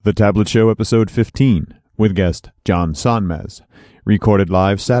The Tablet Show, Episode 15, with guest John Sonmez. Recorded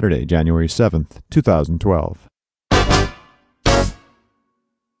live Saturday, January 7th, 2012.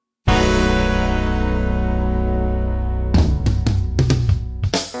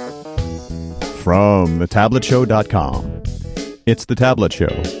 From thetabletshow.com, it's The Tablet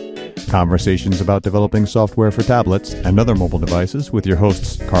Show. Conversations about developing software for tablets and other mobile devices with your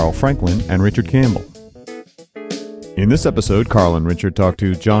hosts Carl Franklin and Richard Campbell. In this episode, Carl and Richard talk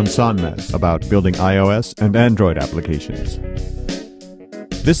to John Sonmez about building iOS and Android applications.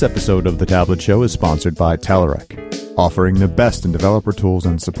 This episode of The Tablet Show is sponsored by Telerik, offering the best in developer tools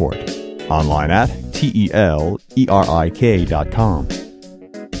and support. Online at telerik.com.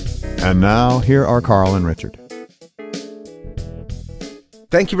 And now, here are Carl and Richard.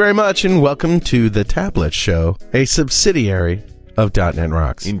 Thank you very much, and welcome to The Tablet Show, a subsidiary of .NET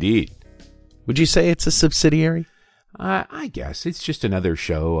Rocks. Indeed. Would you say it's a subsidiary? I guess it's just another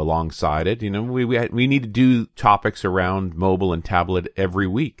show alongside it. You know, we need to do topics around mobile and tablet every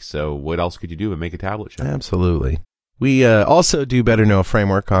week. So what else could you do but make a tablet show? Absolutely. We also do Better Know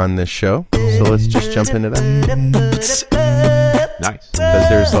framework on this show. So let's just jump into that. Nice. Because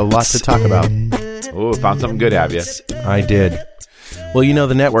there's a lot to talk about. Oh, found something good, have you? I did. Well, you know,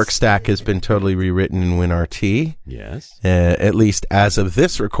 the network stack has been totally rewritten in WinRT. Yes. At least as of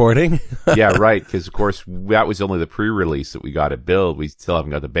this recording. Yeah, right. Because, of course, that was only the pre-release that we got at build. We still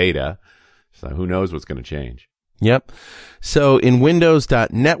haven't got the beta. So who knows what's going to change. Yep. So in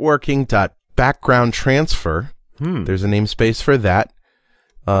Windows.networking.background transfer, there's a namespace for that.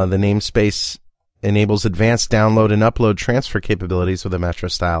 The namespace enables advanced download and upload transfer capabilities with a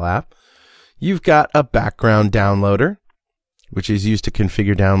Metro-style app. You've got a background downloader, which is used to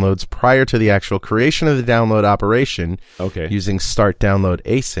configure downloads prior to the actual creation of the download operation using start download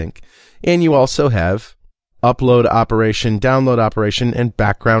async. And you also have upload operation, download operation, and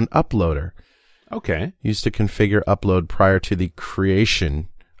background uploader. Okay. Used to configure upload prior to the creation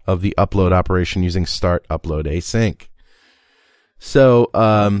of the upload operation using start upload async. So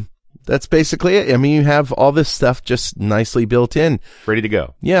that's basically it. I mean, you have all this stuff just nicely built in. Ready to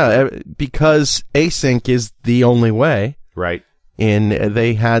go. Yeah, because async is the only way. Right. And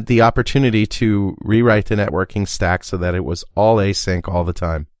they had the opportunity to rewrite the networking stack so that it was all async all the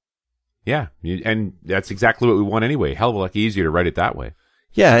time. Yeah, and that's exactly what we want anyway. Hell of a lot easier to write it that way.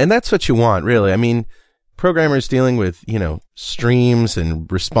 Yeah, and that's what you want, really. I mean, programmers dealing with, you know, streams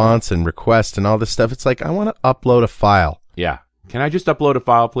and response and request and all this stuff, it's like, I want to upload a file. Yeah. Can I just upload a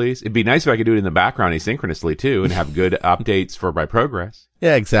file, please? It'd be nice if I could do it in the background asynchronously, too, and have good updates for my progress.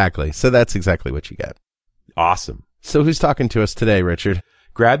 Yeah, exactly. So that's exactly what you get. Awesome. So who's talking to us today, Richard?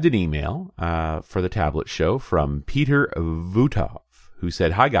 Grabbed an email for the tablet show from Peter Vutov, who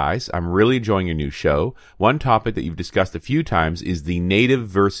said, "Hi guys, I'm really enjoying your new show. One topic that you've discussed a few times is the native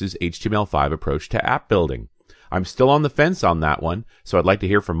versus HTML5 approach to app building. I'm still on the fence on that one, so I'd like to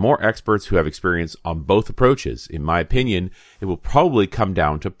hear from more experts who have experience on both approaches. In my opinion, it will probably come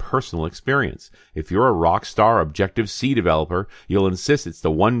down to personal experience. If you're a rock star Objective-C developer, you'll insist it's the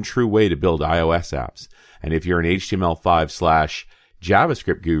one true way to build iOS apps. And if you're an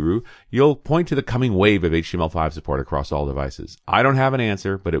HTML5/JavaScript guru, you'll point to the coming wave of HTML5 support across all devices. I don't have an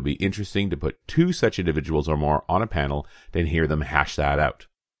answer, but it would be interesting to put two such individuals or more on a panel, then hear them hash that out."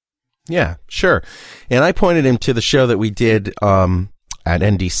 Yeah, sure. And I pointed him to the show that we did at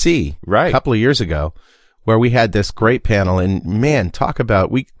NDC a couple of years ago, where we had this great panel. And man, talk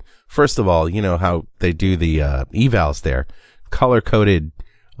about, first of all, you know how they do the evals there, color-coded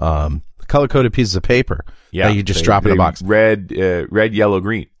pieces of paper that you just drop in a box. Red, yellow,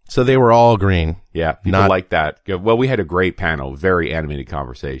 green. So they were all green. Yeah, people like that. Well, we had a great panel, very animated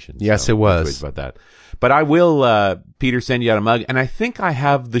conversation. Yes, it was. About that. But I will, Peter, send you out a mug. And I think I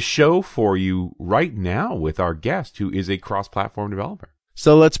have the show for you right now with our guest, who is a cross-platform developer.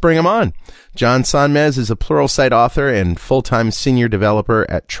 So let's bring him on. John Sonmez is a Pluralsight author and full-time senior developer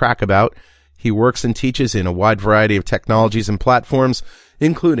at Trackabout. He works and teaches in a wide variety of technologies and platforms,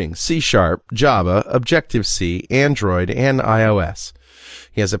 including C#, Java, Objective-C, Android, and iOS.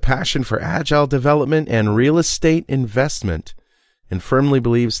 He has a passion for agile development and real estate investment, and firmly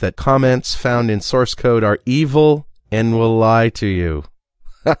believes that comments found in source code are evil and will lie to you.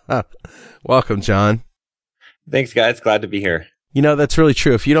 Welcome, John. Thanks, guys. Glad to be here. You know, that's really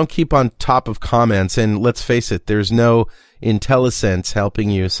true. If you don't keep on top of comments, and let's face it, there's no IntelliSense helping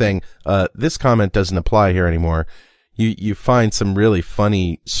you saying, this comment doesn't apply here anymore. You find some really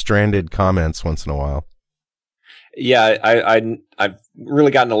funny stranded comments once in a while. Yeah, I've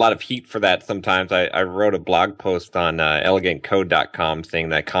really gotten a lot of heat for that sometimes. I wrote a blog post on elegantcode.com saying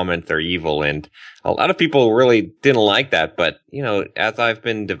that comments are evil, and a lot of people really didn't like that. But, as I've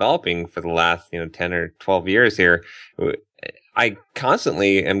been developing for the last, 10 or 12 years here, I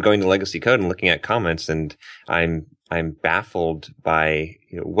constantly am going to legacy code and looking at comments, and I'm baffled by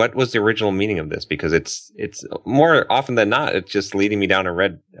what was the original meaning of this, because it's more often than not it's just leading me down a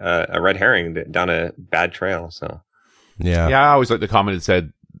red herring, down a bad trail. So yeah, I always like the comment that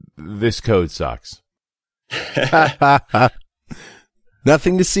said, "This code sucks."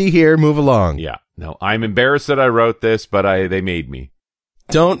 Nothing to see here. Move along. Yeah, no, I'm embarrassed that I wrote this, but they made me.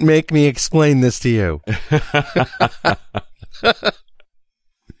 Don't make me explain this to you.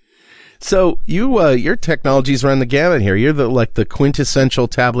 So your technologies run the gamut here. You're the quintessential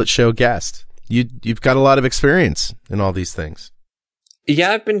tablet show guest. You've got a lot of experience in all these things.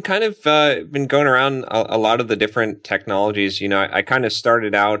 Yeah, I've been kind of been going around a lot of the different technologies. I kind of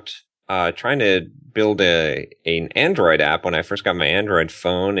started out trying to build an Android app when I first got my Android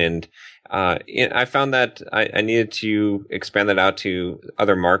phone, and I found that I needed to expand that out to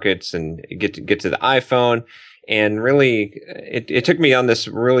other markets and get to the iPhone. And really, it took me on this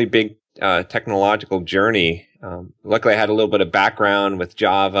really big technological journey. Luckily, I had a little bit of background with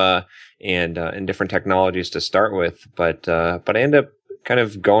Java and different technologies to start with, but I ended up kind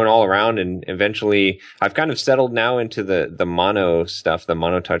of going all around, and eventually I've kind of settled now into the Mono stuff, the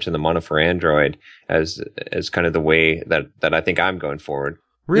MonoTouch and the Mono for Android as kind of the way that I think I'm going forward.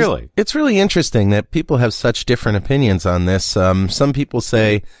 Really? It's really interesting that people have such different opinions on this. Some people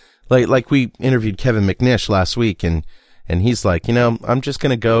say, like we interviewed Kevin McNish last week, and he's like, I'm just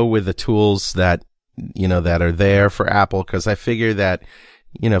going to go with the tools that, that are there for Apple, because I figure that,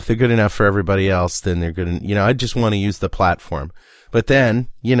 if they're good enough for everybody else, then they're good. I just want to use the platform. But then,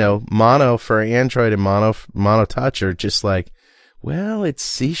 Mono for Android and MonoTouch are just like, well, it's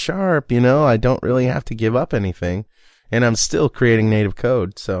C#, I don't really have to give up anything, and I'm still creating native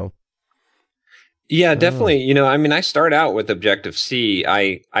code, so. Yeah, definitely. I started out with Objective-C.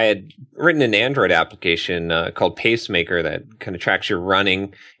 I had written an Android application called Pacemaker that kind of tracks your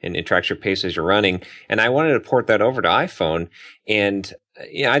running, and it tracks your pace as you're running. And I wanted to port that over to iPhone. And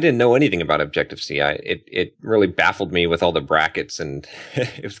I didn't know anything about Objective-C. It really baffled me with all the brackets, and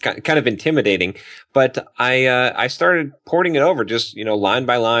it was kind of intimidating. But I started porting it over, just line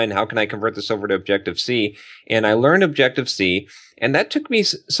by line. How can I convert this over to Objective-C? And I learned Objective-C. And that took me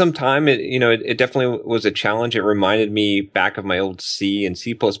some time. It definitely was a challenge. It reminded me back of my old C and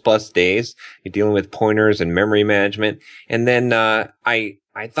C++ days, dealing with pointers and memory management. And then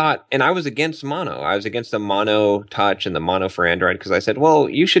I thought, and I was against Mono. I was against the MonoTouch and the Mono for Android, because I said, well,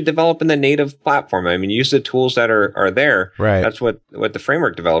 you should develop in the native platform. Use the tools that are there. Right. That's what the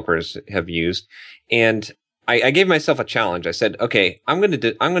framework developers have used. And I gave myself a challenge. I said, okay, I'm going to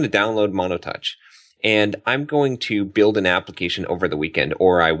download MonoTouch. And I'm going to build an application over the weekend,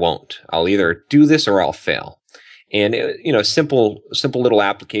 or I won't. I'll either do this or I'll fail. And simple little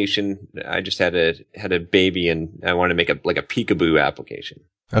application. I just had a baby, and I wanted to make a peekaboo application.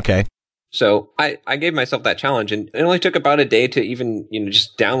 Okay. So I gave myself that challenge, and it only took about a day to even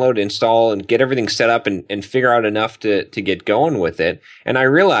just download, install, and get everything set up, and figure out enough to get going with it. And I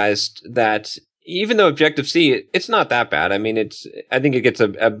realized that even though Objective-C, it's not that bad. I think it gets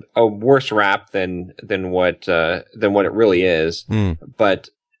a worse rap than what it really is. But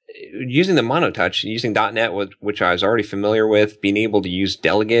using the MonoTouch, using .NET, which I was already familiar with, being able to use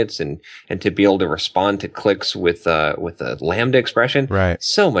delegates and to be able to respond to clicks with a Lambda expression, right?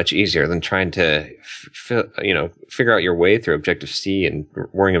 So much easier than trying to figure out your way through Objective-C and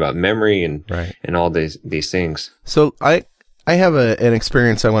worrying about memory and all these things. So I have an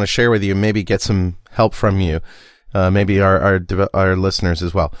experience I want to share with you, and maybe get some help from you, maybe our listeners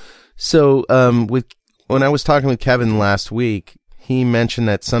as well. So, when I was talking with Kevin last week, he mentioned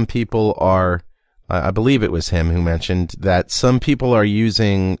that some people are, I believe it was him who mentioned that some people are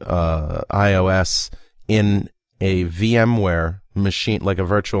using iOS in a VMware machine, like a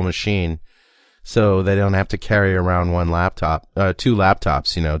virtual machine, so they don't have to carry around two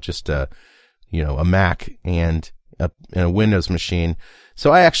laptops, just a Mac and a Windows machine.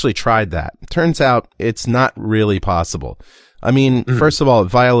 So I actually tried that. Turns out it's not really possible. First of all, it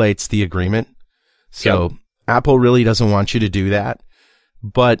violates the agreement. So Apple really doesn't want you to do that.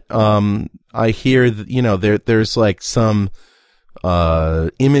 But I hear that, there's like some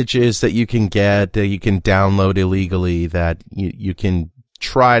images that you can get, that you can download illegally, that you can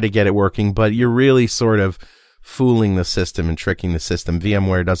try to get it working, but you're really sort of fooling the system and tricking the system.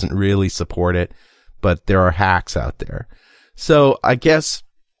 VMware doesn't really support it, but there are hacks out there. So I guess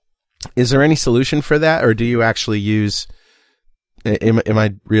Is there any solution for that, or do you actually use? Am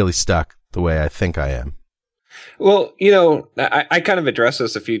I really stuck the way I think I am? Well, I kind of addressed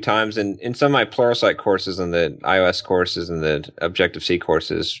this a few times in some of my Pluralsight courses and the iOS courses and the Objective-C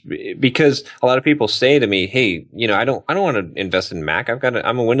courses, because a lot of people say to me, hey, I don't want to invest in Mac.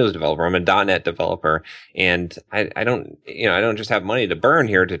 I'm a Windows developer. I'm a .NET developer, and I don't just have money to burn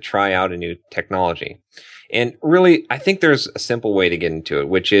here to try out a new technology. And really, I think there's a simple way to get into it,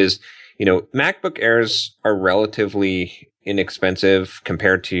 which is, MacBook Airs are relatively inexpensive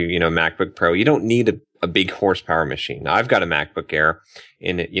compared to, MacBook Pro. You don't need a big horsepower machine. Now, I've got a MacBook Air,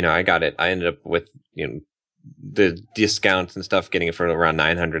 and I ended up with, the discounts and stuff, getting it for around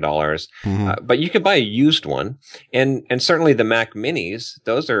 $900. Mm-hmm. But you could buy a used one, and certainly the Mac Minis,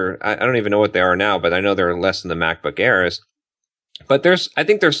 those are, I don't even know what they are now, but I know they're less than the MacBook Airs. But I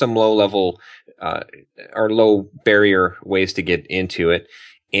think there's some low level, or low barrier ways to get into it.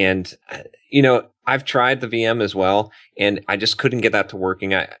 And, I've tried the VM as well, and I just couldn't get that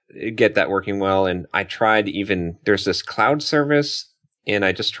working well. And I tried there's this cloud service, and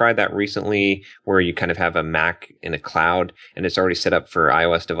I just tried that recently where you kind of have a Mac in a cloud and it's already set up for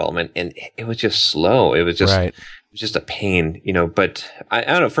iOS development. And it was just slow. It was just, It was just a pain, but I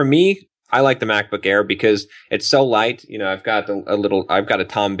don't know. For me, I like the MacBook Air because it's so light. I've got a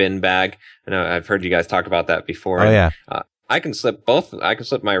Tom Bin bag. I know I've heard you guys talk about that before. Oh, yeah. I can slip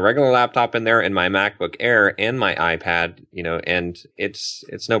my regular laptop in there and my MacBook Air and my iPad, and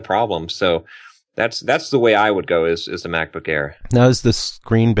it's no problem. So that's the way I would go is the MacBook Air. Now, is the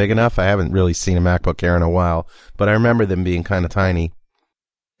screen big enough? I haven't really seen a MacBook Air in a while, but I remember them being kind of tiny.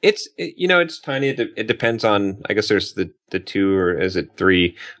 It's tiny. It depends on, I guess there's the 2 or is it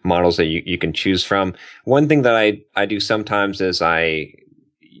 3 models that you can choose from. One thing that I do sometimes is I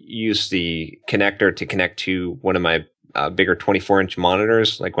use the connector to connect to one of my bigger 24-inch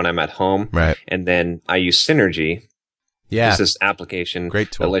monitors, like when I'm at home. Right. And then I use Synergy. Yeah. It's this application. Great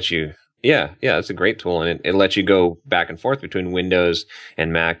tool. That lets you, yeah, it's a great tool. And it lets you go back and forth between Windows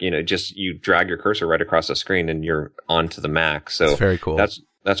and Mac. Just you drag your cursor right across the screen and you're onto the Mac. So it's very cool.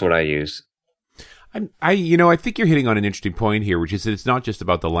 That's what I use. I think you're hitting on an interesting point here, which is that it's not just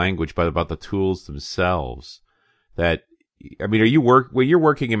about the language, but about the tools themselves. When you're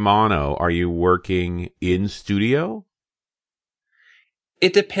working in Mono, are you working in Studio?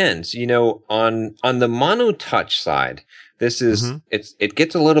 It depends. On the MonoTouch side, this is, it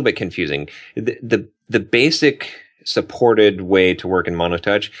gets a little bit confusing. The basic supported way to work in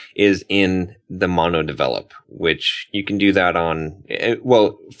MonoTouch is in the MonoDevelop, which you can do that on,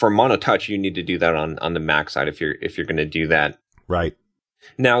 for MonoTouch, you need to do that on the Mac side if you're going to do that. Right.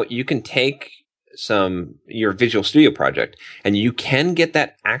 Now, you can take your Visual Studio project, and you can get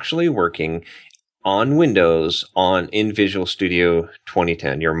that actually working on Windows in Visual Studio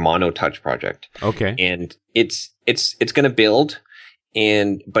 2010, your MonoTouch project. Okay. And it's going to build,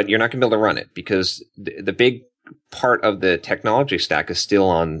 but you're not going to be able to run it because the big part of the technology stack is still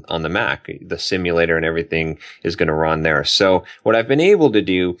on the Mac. The simulator and everything is going to run there. So what I've been able to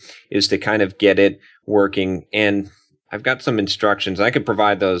do is to kind of get it working, and I've got some instructions. I could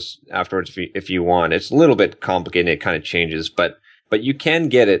provide those afterwards if you want. It's a little bit complicated. It kind of changes, but you can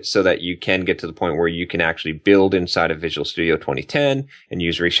get it so that you can get to the point where you can actually build inside of Visual Studio 2010 and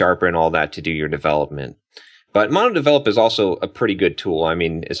use ReSharper and all that to do your development. But MonoDevelop is also a pretty good tool. I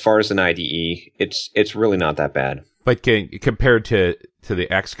mean, as far as an IDE, it's really not that bad. But compared to the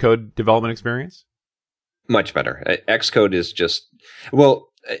Xcode development experience? Much better. Xcode is just,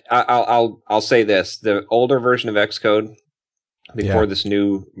 I'll say this. The older version of Xcode, before this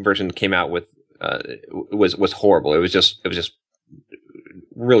new version came out with, was horrible. It was just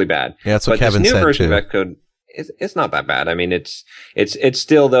really bad. Yeah, that's what Kevin said too. This new version of Xcode, it's not that bad. I mean, it's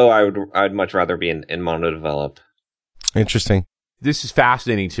still, though, I'd much rather be in MonoDevelop. Interesting. This is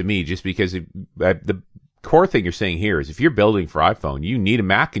fascinating to me just because the core thing you're saying here is if you're building for iPhone, you need a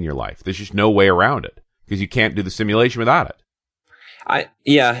Mac in your life. There's just no way around it because you can't do the simulation without it. I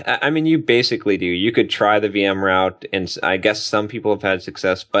mean, you basically do. You could try the VM route, and I guess some people have had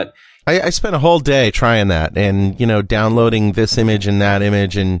success, but I spent a whole day trying that and, downloading this image and that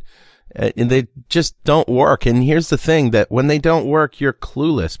image and they just don't work. And here's the thing, that when they don't work, you're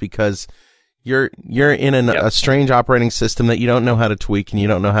clueless because you're in a strange operating system that you don't know how to tweak and you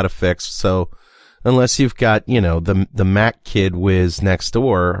don't know how to fix. So unless you've got, the Mac kid whiz next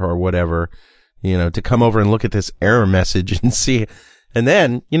door or whatever, to come over and look at this error message and see. And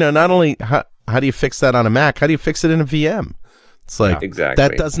then, not only how do you fix that on a Mac, how do you fix it in a VM? It's like, exactly.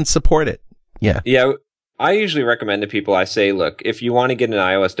 That doesn't support it. Yeah. Yeah. I usually recommend to people, I say, look, if you want to get an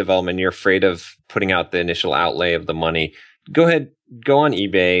iOS development, you're afraid of putting out the initial outlay of the money, go ahead, go on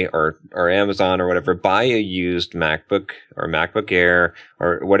eBay or Amazon or whatever, buy a used MacBook or MacBook Air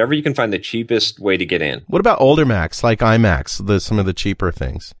or whatever you can find the cheapest way to get in. What about older Macs, like iMacs, some of the cheaper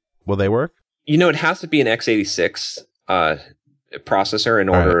things? Will they work? It has to be an x86 processor in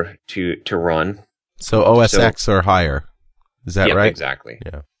order to run. So OS X or higher. Is that right? Exactly.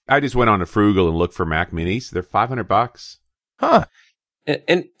 Yeah. I just went on to Frugal and looked for Mac Minis. They're $500. Huh.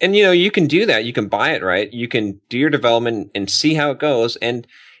 And you can do that. You can buy it, right? You can do your development and see how it goes. And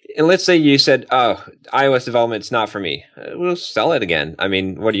let's say you said, "Oh, iOS development's not for me." We'll sell it again. I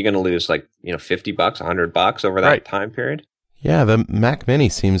mean, what are you going to lose? Like, $50, $100 over that time period? Yeah, the Mac Mini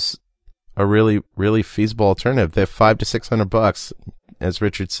seems a really, really feasible alternative. They're $500 to $600, as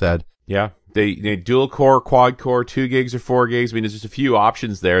Richard said. Yeah. They dual core, quad core, 2 gigs or 4 gigs. I mean, there's just a few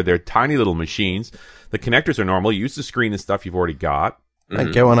options there. They're tiny little machines. The connectors are normal. Use the screen and stuff you've already got. I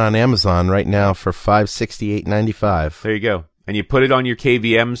get one on Amazon right now for $568.95. There you go. And you put it on your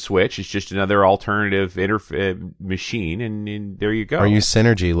KVM switch. It's just another alternative machine, and there you go. Or use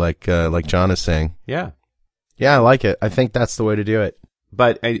Synergy, like John is saying. Yeah. Yeah, I like it. I think that's the way to do it.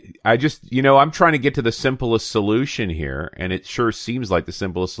 But I just, I'm trying to get to the simplest solution here, and it sure seems like the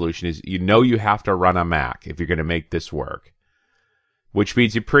simplest solution is you have to run a Mac if you're going to make this work, which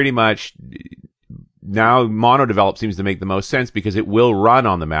means you pretty much now MonoDevelop seems to make the most sense because it will run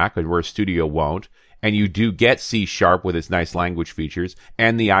on the Mac where Studio won't, and you do get C# with its nice language features,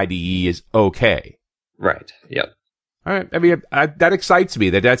 and the IDE is okay. Right. Yep. All right. I mean, that excites me.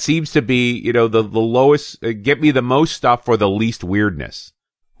 That seems to be, the lowest. Get me the most stuff for the least weirdness.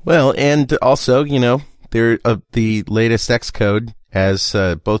 Well, and also, the latest Xcode, as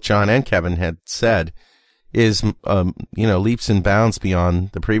both John and Kevin had said, is leaps and bounds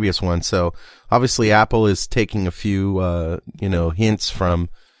beyond the previous one. So obviously, Apple is taking a few hints from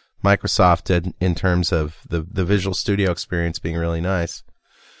Microsoft in terms of the Visual Studio experience being really nice.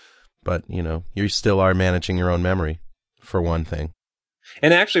 But you still are managing your own memory. For one thing.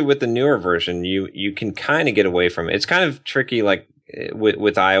 And actually with the newer version, you can kind of get away from it. It's kind of tricky, like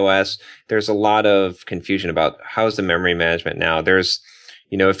with iOS, there's a lot of confusion about how's the memory management now. There's,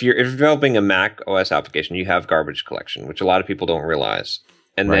 if you're developing a Mac OS application, you have garbage collection, which a lot of people don't realize.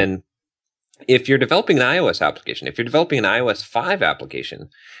 And then if you're developing an iOS application, if you're developing an iOS 5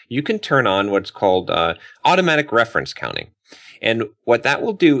 application, you can turn on what's called automatic reference counting. And what that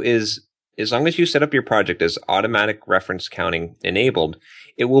will do is, as long as you set up your project as automatic reference counting enabled,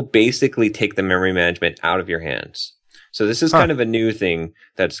 it will basically take the memory management out of your hands. So this is kind of a new thing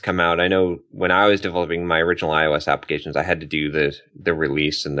that's come out. I know when I was developing my original iOS applications, I had to do the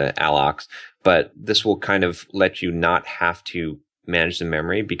release and the allocs, but this will kind of let you not have to manage the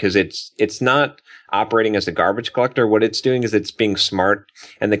memory because it's not operating as a garbage collector. What it's doing is it's being smart,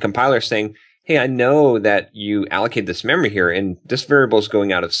 and the compiler is saying, hey, I know that you allocate this memory here, and this variable is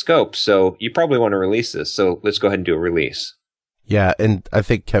going out of scope, so you probably want to release this. So let's go ahead and do a release. Yeah, and I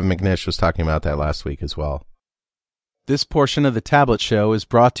think Kevin McNish was talking about that last week as well. This portion of the Tablet Show is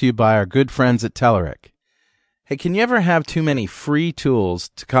brought to you by our good friends at Telerik. Hey, can you ever have too many free tools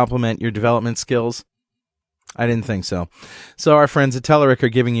to complement your development skills? I didn't think so. So our friends at Telerik are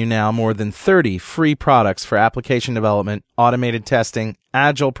giving you now more than 30 free products for application development, automated testing,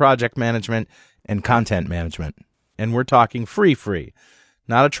 agile project management, and content management. And we're talking free.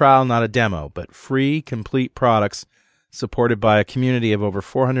 Not a trial, not a demo, but free, complete products supported by a community of over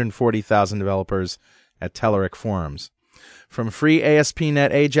 440,000 developers at Telerik forums. From free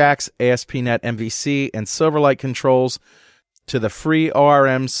ASP.NET AJAX, ASP.NET MVC, and Silverlight controls, to the free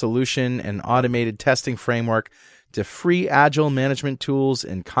ORM solution and automated testing framework, to free agile management tools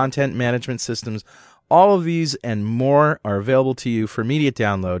and content management systems, all of these and more are available to you for immediate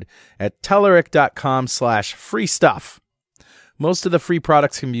download at Telerik.com/free stuff. Most of the free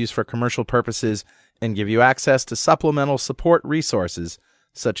products can be used for commercial purposes and give you access to supplemental support resources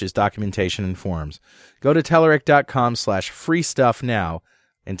such as documentation and forums. Go to Telerik.com/free stuff now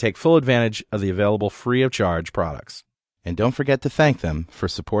and take full advantage of the available free of charge products. And don't forget to thank them for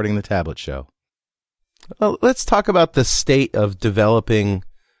supporting the Tablet Show. Well, let's talk about the state of developing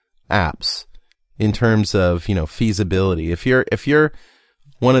apps in terms of, feasibility. If you're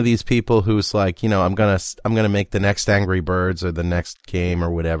one of these people who's like, I'm gonna make the next Angry Birds or the next game or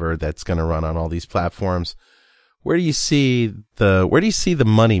whatever that's gonna run on all these platforms, where do you see the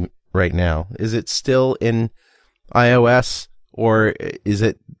money right now? Is it still in iOS, or is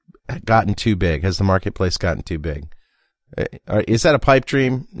it gotten too big? Has the marketplace gotten too big? Is that a pipe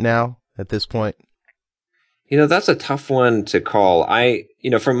dream now at this point? That's a tough one to call.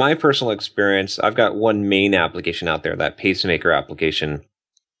 From my personal experience, I've got one main application out there, that pacemaker application.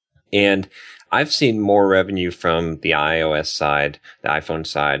 And I've seen more revenue from the iOS side, the iPhone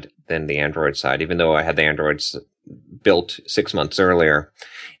side, than the Android side, even though I had the Androids built 6 months earlier.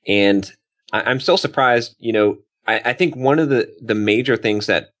 And I'm still surprised. I think one of the major things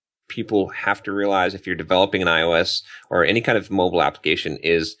that people have to realize if you're developing an iOS or any kind of mobile application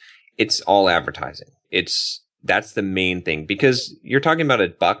is it's all advertising. That's the main thing, because you're talking about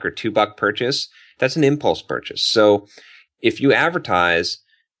 $1 or $2 purchase. That's an impulse purchase. So if you advertise,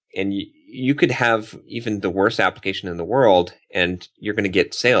 and you could have even the worst application in the world and you're going to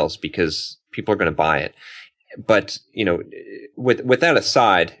get sales because people are going to buy it. But, with that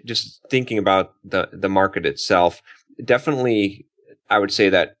aside, just thinking about the market itself, definitely I would say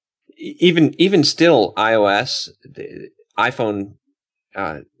that even still iOS, the iPhone,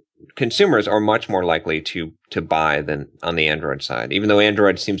 consumers are much more likely to buy than on the Android side, even though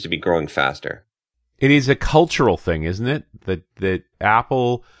Android seems to be growing faster. It is a cultural thing, isn't it? That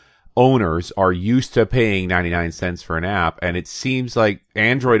Apple owners are used to paying 99 cents for an app, and it seems like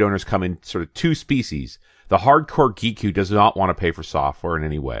Android owners come in sort of two species. The hardcore geek who does not want to pay for software in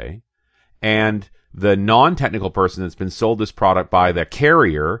any way, and the non-technical person that's been sold this product by the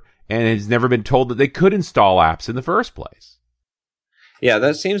carrier and has never been told that they could install apps in the first place. Yeah,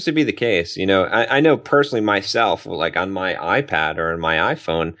 that seems to be the case. I know personally myself, like on my iPad or on my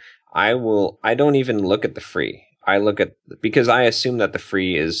iPhone, I don't even look at the free. Because I assume that the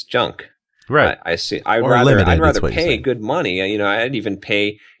free is junk. Right. I'd rather pay good money. I'd even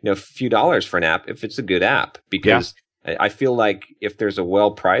pay, a few dollars for an app if it's a good app, because I feel like if there's a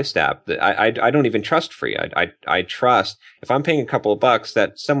well-priced app, that I don't even trust free. I trust if I'm paying a couple of bucks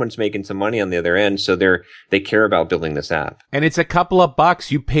that someone's making some money on the other end, so they care about building this app. And it's a couple of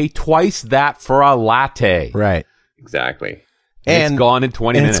bucks. You pay twice that for a latte. Right. Exactly. And it's gone in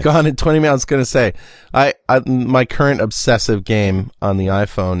 20 minutes. It's gone in 20 minutes. I was going to say, my current obsessive game on the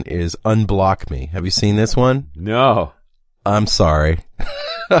iPhone is Unblock Me. Have you seen this one? No. I'm sorry.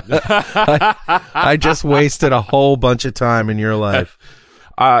 I just wasted a whole bunch of time in your life.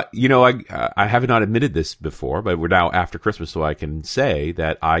 I have not admitted this before, but we're now after Christmas, so I can say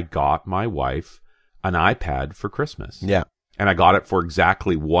that I got my wife an iPad for Christmas. Yeah. And I got it for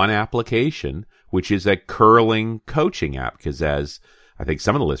exactly one application, which is a curling coaching app. Because as I think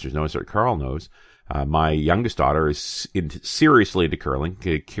some of the listeners know, as Carl knows, my youngest daughter is seriously into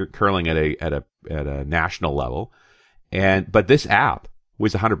curling at a national level. But this app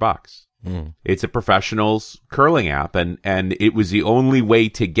was $100. It's a professional's curling app, and it was the only way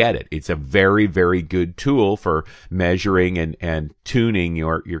to get it. It's a very, very good tool for measuring and tuning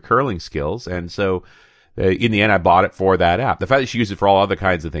your curling skills. And so in the end, I bought it for that app. The fact that she used it for all other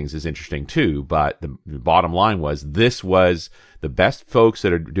kinds of things is interesting too, but the bottom line was this was the best folks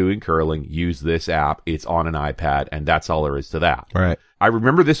that are doing curling use this app. It's on an iPad, and that's all there is to that. Right. I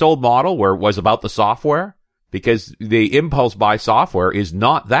remember this old model where it was about the software, because the impulse buy software is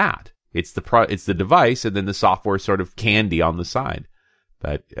not that. It's the device, and then the software is sort of candy on the side.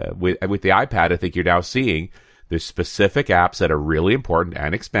 But with the iPad, I think you're now seeing there's specific apps that are really important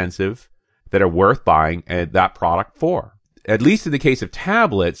and expensive that are worth buying that product for. At least in the case of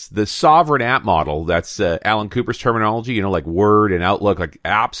tablets, the sovereign app model, that's Alan Cooper's terminology, like Word and Outlook, like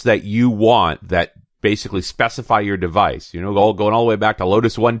apps that you want that basically specify your device, going all the way back to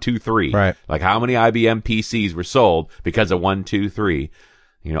Lotus 123. Right. Like how many IBM PCs were sold because of 123.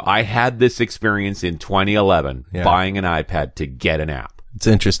 I had this experience in 2011 buying an iPad to get an app. It's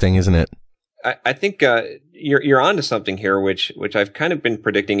interesting, isn't it? I think you're onto something here, which I've kind of been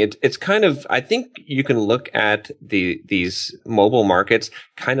predicting. It's kind of, I think you can look at these mobile markets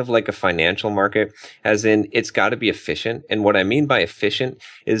kind of like a financial market, as in it's got to be efficient. And what I mean by efficient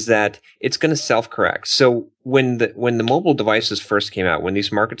is that it's going to self-correct. So when the mobile devices first came out, when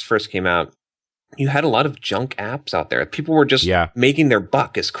these markets first came out, you had a lot of junk apps out there. People were just making their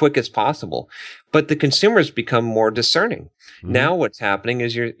buck as quick as possible. But the consumers become more discerning. Mm-hmm. Now what's happening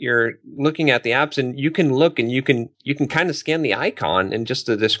is you're looking at the apps, and you can look and you can kind of scan the icon and just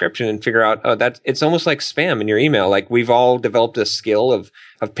the description and figure out, it's almost like spam in your email. Like we've all developed a skill of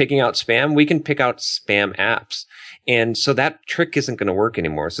picking out spam. We can pick out spam apps. And so that trick isn't going to work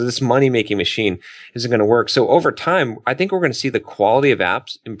anymore. So this money-making machine isn't going to work. So over time, I think we're going to see the quality of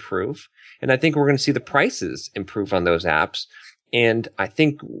apps improve. And I think we're going to see the prices improve on those apps. And I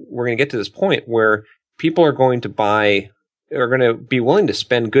think we're going to get to this point where people are going to be willing to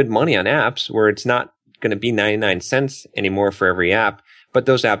spend good money on apps where it's not going to be 99 cents anymore for every app, but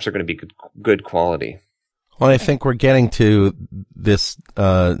those apps are going to be good quality. Well, I think we're getting to this,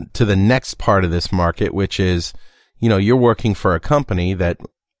 to the next part of this market, which is, you're working for a company that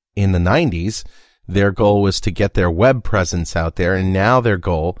in the 90s, their goal was to get their web presence out there. And now their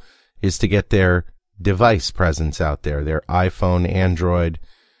goal is to get their device presence out there, their iPhone, Android,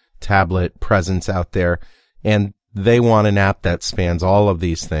 tablet presence out there. And they want an app that spans all of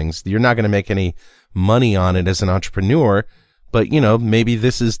these things. You're not going to make any money on it as an entrepreneur, but, you know, maybe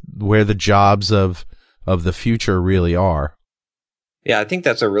this is where the jobs of the future really are. Yeah, I think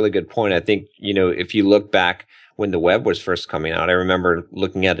that's a really good point. I think, you know, if you look back when the web was first coming out, I remember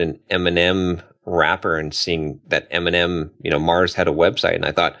looking at an M&M wrapper and seeing that M&M, you know, Mars had a website. And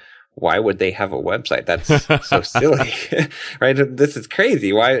I thought, why would they have a website? That's so silly, right? This is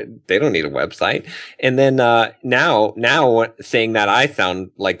crazy. Why? They don't need a website. And then, now saying that, I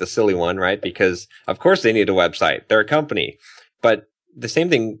sound like the silly one, right? Because of course they need a website. They're a company. But the same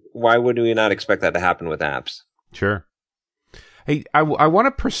thing, why would we not expect that to happen with apps? Sure. Hey, I want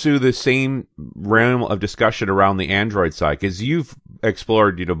to pursue the same realm of discussion around the Android side, because you've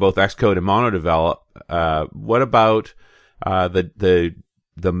explored, you know, both Xcode and MonoDevelop. What about the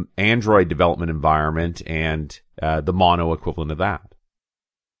Android development environment and the Mono equivalent of that?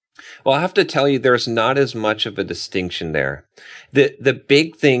 Well, I have to tell you, there's not as much of a distinction there. The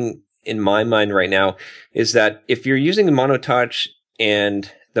big thing in my mind right now is that if you're using the MonoTouch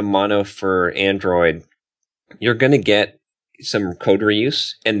and the Mono for Android, you're going to get some code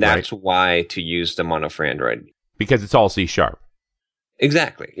reuse, and that's why to use the Mono for Android. Because it's all C#.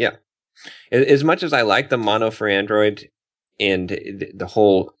 Exactly, yeah. As much as I like the Mono for Android and the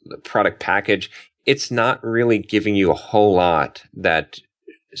whole product package, it's not really giving you a whole lot that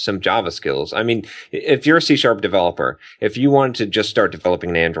some Java skills. I mean, if you're a C# developer, if you want to just start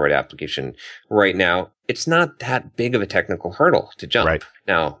developing an Android application right now, it's not that big of a technical hurdle to jump. Right.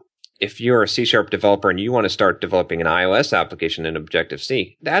 Now, if you're a C# developer and you want to start developing an iOS application in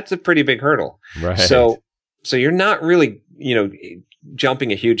Objective-C, that's a pretty big hurdle. Right. So you're not really, you know,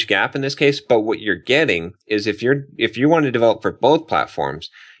 jumping a huge gap in this case, but what you're getting is if you want to develop for both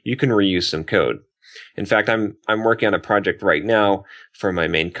platforms, you can reuse some code. In fact, I'm working on a project right now for my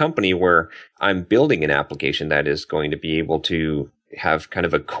main company where I'm building an application that is going to be able to have kind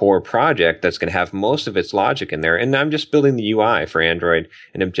of a core project that's going to have most of its logic in there. And I'm just building the UI for Android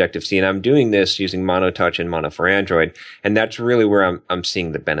and Objective-C. And I'm doing this using MonoTouch and Mono for Android. And that's really where I'm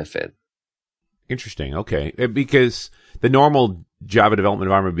seeing the benefit. Interesting. Okay. Because the normal Java development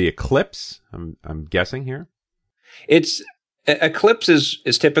environment would be Eclipse, I'm guessing here. Eclipse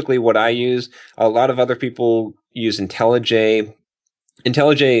is typically what I use. A lot of other people use IntelliJ.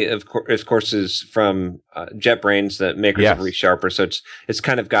 IntelliJ, of course, is from JetBrains, the makers of ReSharper. So it's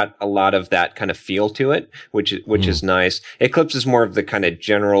kind of got a lot of that kind of feel to it, which is nice. Eclipse is more of the kind of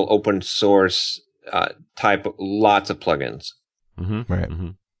general open source type, lots of plugins. Mm-hmm. Right. Mm-hmm.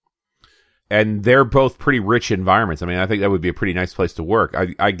 And they're both pretty rich environments. I mean, I think that would be a pretty nice place to work.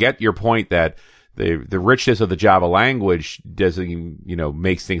 I get your point that the richness of the Java language doesn't, you know,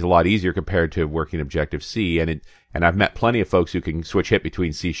 makes things a lot easier compared to working Objective-C. And I've met plenty of folks who can switch hit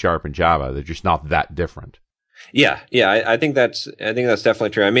between C# and Java. They're just not that different. Yeah. I think that's definitely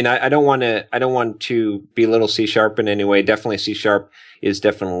true. I mean, I don't want to belittle C# in any way. Definitely C# is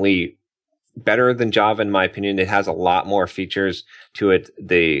definitely better than Java, in my opinion. It has a lot more features to it.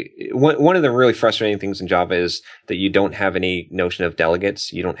 One of the really frustrating things in Java is that you don't have any notion of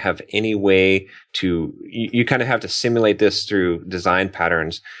delegates. You don't have any way to, you kind of have to simulate this through design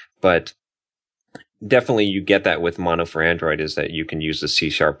patterns, but definitely you get that with Mono for Android, is that you can use the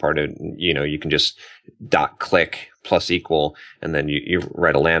C# part of, you know, you can just .click plus equal, and then you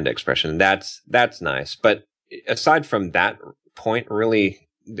write a Lambda expression. That's nice. But aside from that point, really,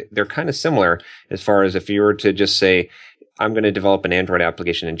 they're kind of similar as far as if you were to just say, I'm going to develop an Android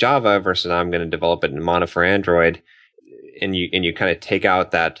application in Java versus I'm going to develop it in Mono for Android, and you kind of take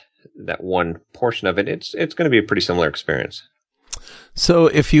out that one portion of it, it's going to be a pretty similar experience. So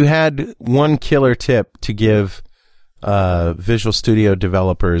if you had one killer tip to give Visual Studio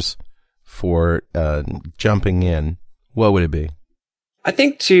developers for jumping in, what would it be? I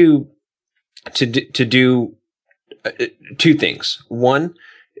think to do two things. One,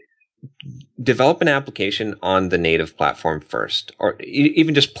 develop an application on the native platform first, or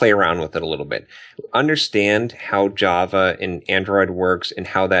even just play around with it a little bit. Understand how Java and Android works and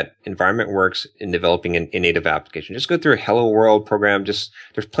how that environment works in developing a native application. Just go through a Hello World program. There's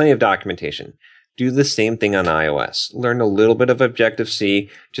plenty of documentation. Do the same thing on iOS. Learn a little bit of Objective-C.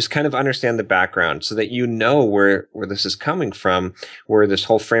 Just kind of understand the background so that you know where this is coming from, where this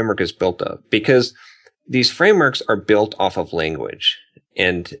whole framework is built up. Because these frameworks are built off of language.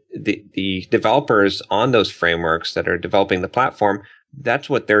 And the developers on those frameworks that are developing the platform, that's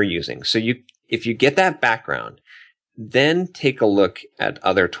what they're using. So if you get that background, then take a look at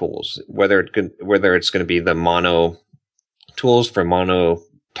other tools, whether it's going to be the Mono tools for Mono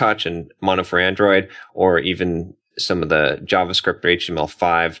MonoTouch and Mono for Android, or even some of the JavaScript or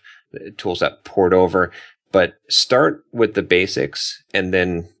HTML5 tools that port over. But start with the basics and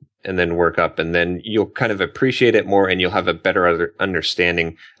then work up, and then you'll kind of appreciate it more, and you'll have a better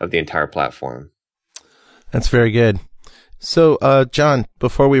understanding of the entire platform. That's very good. So, John,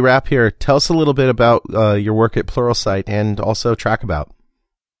 before we wrap here, tell us a little bit about your work at Pluralsight and also Trackabout.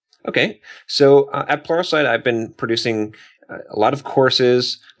 Okay. So at Pluralsight, I've been producing a lot of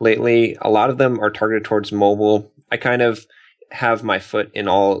courses lately. A lot of them are targeted towards mobile. I kind of have my foot in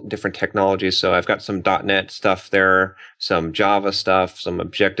all different technologies. So I've got some .NET stuff there, some Java stuff, some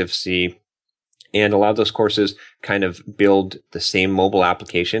Objective-C, and a lot of those courses kind of build the same mobile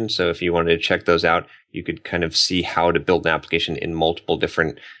application. So if you wanted to check those out, you could kind of see how to build an application in multiple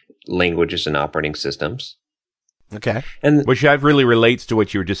different languages and operating systems. Okay. And which really relates to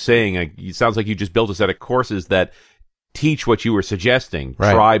what you were just saying. It sounds like you just built a set of courses that teach what you were suggesting.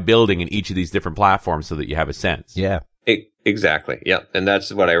 Right. Try building in each of these different platforms so that you have a sense. Yeah. Exactly. Yeah. And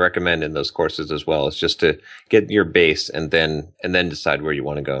that's what I recommend in those courses as well, is just to get your base and then decide where you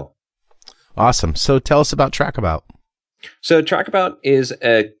want to go. Awesome. So tell us about Trackabout. So Trackabout is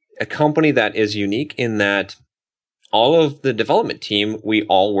a company that is unique in that all of the development team, we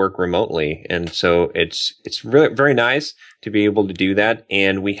all work remotely. And so it's really very nice to be able to do that.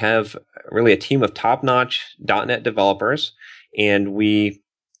 And we have really a team of top-notch .NET developers, and we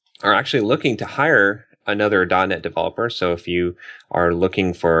are actually looking to hire another .NET developer. So if you are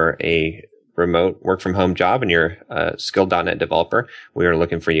looking for a remote work from home job and you're a skilled .NET developer, we are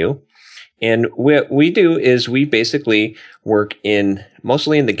looking for you. And what we do is we basically work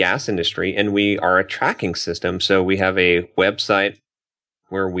mostly in the gas industry, and we are a tracking system. So we have a website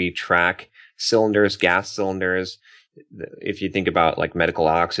where we track cylinders, gas cylinders. If you think about like medical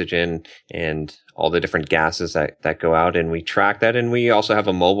oxygen and all the different gases that go out, and we track that. And we also have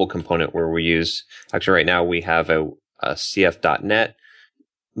a mobile component where we use, actually right now we have a CF.NET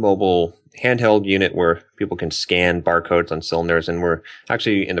mobile handheld unit where people can scan barcodes on cylinders. And we're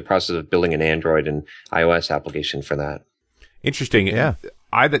actually in the process of building an Android and iOS application for that. Interesting. Yeah.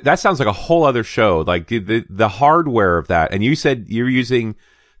 That sounds like a whole other show, like the hardware of that. And you said you're using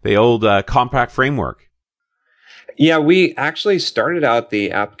the old compact framework. Yeah, we actually started out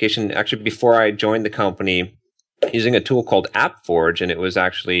the application actually before I joined the company using a tool called AppForge, and it was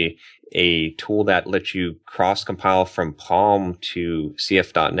actually a tool that lets you cross-compile from Palm to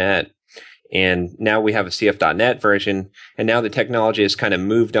CF.NET. And now we have a CF.NET version, and now the technology has kind of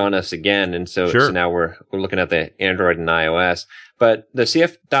moved on us again. And so, Sure. So now we're looking at the Android and iOS. But the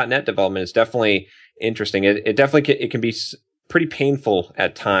CF.NET development is definitely interesting. It can be pretty painful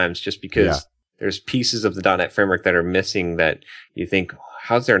at times, just because there's pieces of the .NET framework that are missing that you think,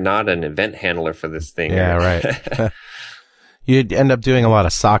 how's there not an event handler for this thing? Yeah, right. You'd end up doing a lot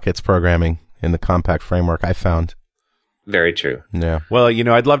of sockets programming in the compact framework, I found. Very true. Yeah. Well,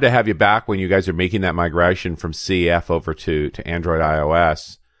 I'd love to have you back when you guys are making that migration from CF over to Android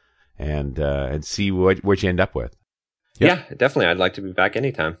iOS and see what you end up with. Yep. Yeah, definitely. I'd like to be back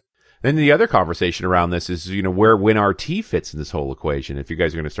anytime. Then the other conversation around this is, where WinRT fits in this whole equation. If you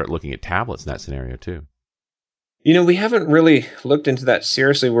guys are going to start looking at tablets in that scenario too. We haven't really looked into that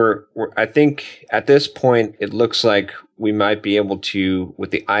seriously. I think at this point, it looks like we might be able to,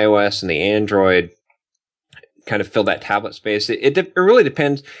 with the iOS and the Android, kind of fill that tablet space. It really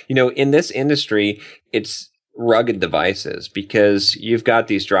depends. In this industry, it's rugged devices, because you've got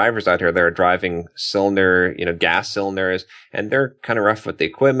these drivers out here that are driving gas cylinders, and they're kind of rough with the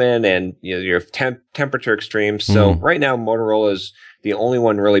equipment, and you have temperature extremes. So right now, Motorola is the only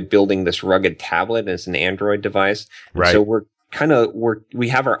one really building this rugged tablet as an Android device. Right. So we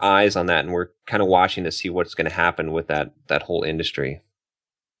have our eyes on that, and we're kind of watching to see what's going to happen with that whole industry.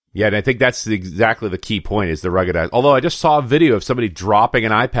 Yeah, and I think that's exactly the key point, is the ruggedized. Although I just saw a video of somebody dropping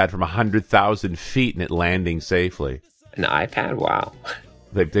an iPad from 100,000 feet and it landing safely. An iPad? Wow.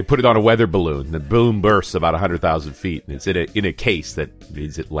 They put it on a weather balloon. The balloon bursts about 100,000 feet, and it's in a case that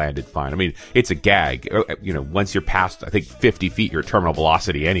means it landed fine. I mean, it's a gag. Once you're past, I think, 50 feet, you're at terminal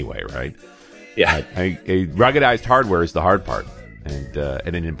velocity anyway, right? Yeah. A ruggedized hardware is the hard part, and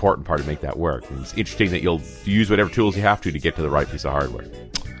an important part to make that work. And it's interesting that you'll use whatever tools you have to get to the right piece of hardware.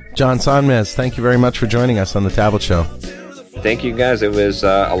 John Sonmez, thank you very much for joining us on the Tablet Show. Thank you, guys. It was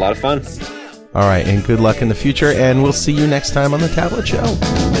a lot of fun. All right, and good luck in the future, and we'll see you next time on the Tablet Show.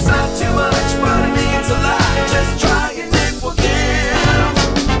 It's not too much, but it means a lot. Just